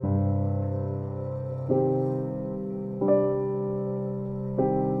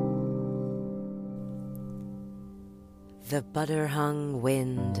The butter-hung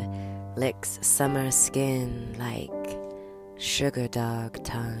wind licks summer skin like sugar dog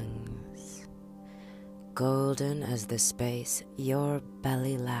tongues. Golden as the space your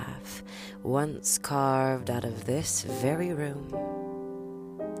belly laugh once carved out of this very room.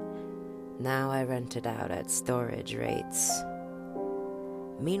 Now I rent it out at storage rates.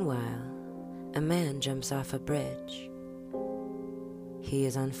 Meanwhile, a man jumps off a bridge. He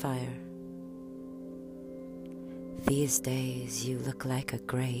is on fire. These days you look like a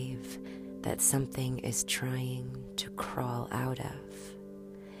grave that something is trying to crawl out of.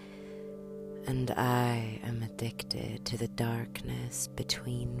 And I am addicted to the darkness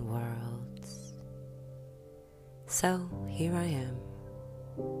between worlds. So here I am,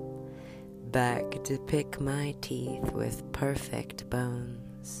 back to pick my teeth with perfect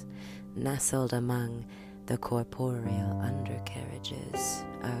bones, nestled among the corporeal undercarriages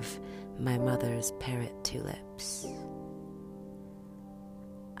of my mother's parrot tulips.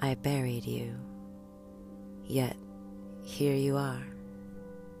 I buried you, yet here you are.